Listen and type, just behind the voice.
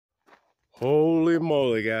Holy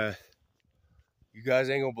moly, guys. You guys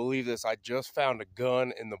ain't gonna believe this. I just found a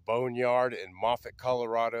gun in the boneyard in Moffat,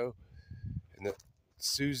 Colorado, in the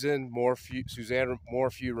Suzanne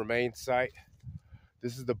Morphew remains site.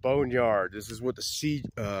 This is the boneyard. This is what the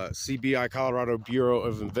CBI, Colorado Bureau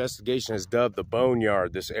of Investigation, has dubbed the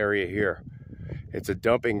boneyard, this area here. It's a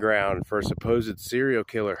dumping ground for a supposed serial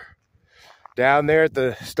killer. Down there at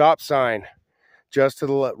the stop sign, just to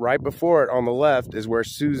the right before it on the left, is where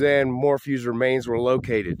Suzanne Morphew's remains were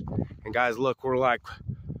located. And guys, look, we're like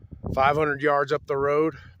 500 yards up the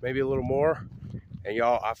road, maybe a little more. And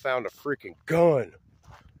y'all, I found a freaking gun.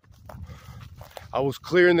 I was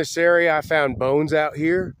clearing this area. I found bones out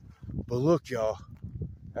here. But look, y'all,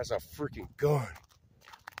 that's a freaking gun.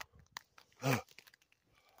 Look.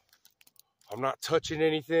 I'm not touching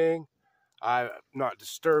anything. I'm not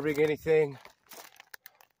disturbing anything.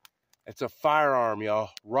 It's a firearm, y'all,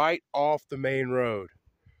 right off the main road.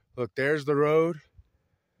 Look, there's the road.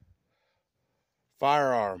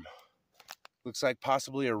 Firearm. Looks like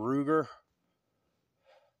possibly a Ruger.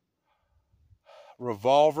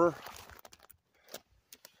 Revolver.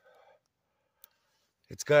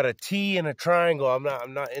 It's got a T and a triangle. I'm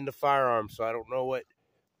not into firearms, so I don't know what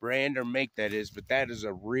brand or make that is, but that is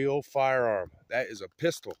a real firearm. That is a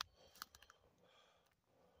pistol.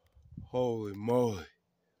 Holy moly.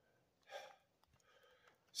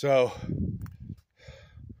 So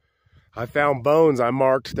I found bones I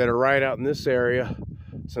marked that are right out in this area.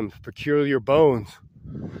 Some peculiar bones.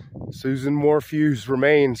 Suzanne Morphew's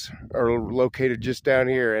remains are located just down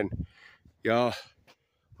here, and y'all,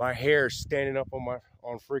 my hair is standing up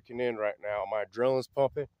on freaking end right now. My adrenaline's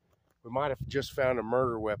pumping. We might have just found a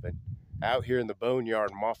murder weapon out here in the boneyard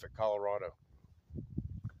in Moffat, Colorado.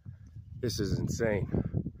 This is insane.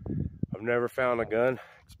 I've never found a gun,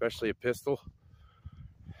 especially a pistol.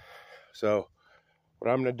 So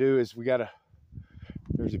what I'm gonna do is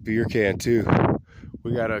there's a beer can too.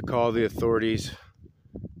 We gotta call the authorities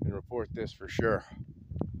and report this for sure.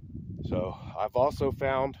 So I've also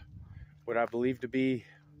found what I believe to be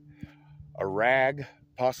a rag,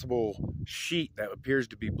 possible sheet that appears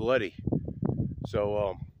to be bloody.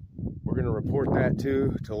 So we're gonna report that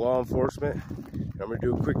too to law enforcement. I'm gonna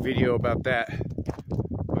do a quick video about that.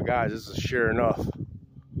 But guys, this is sure enough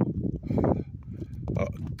a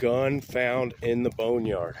gun found in the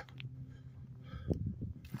boneyard.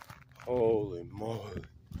 Holy moly.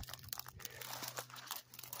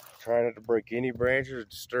 Try not to break any branches or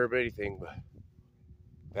disturb anything, but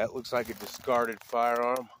that looks like a discarded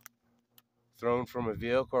firearm thrown from a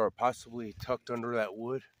vehicle or possibly tucked under that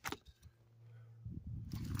wood.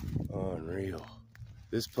 Unreal.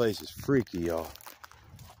 This place is freaky, y'all.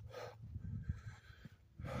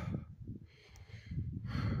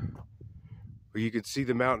 Where you can see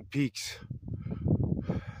the mountain peaks.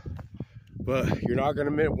 But you're not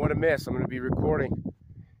gonna want to miss. I'm gonna be recording.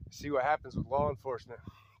 See what happens with law enforcement.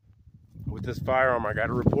 With this firearm, I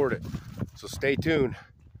gotta report it. So stay tuned.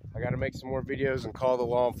 I gotta make some more videos and call the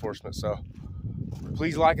law enforcement. So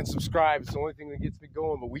please like and subscribe. It's the only thing that gets me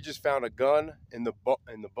going. But we just found a gun in the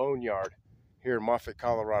boneyard here in Moffat,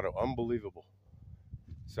 Colorado. Unbelievable.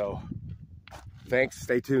 So thanks.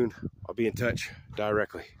 Stay tuned. I'll be in touch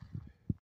directly.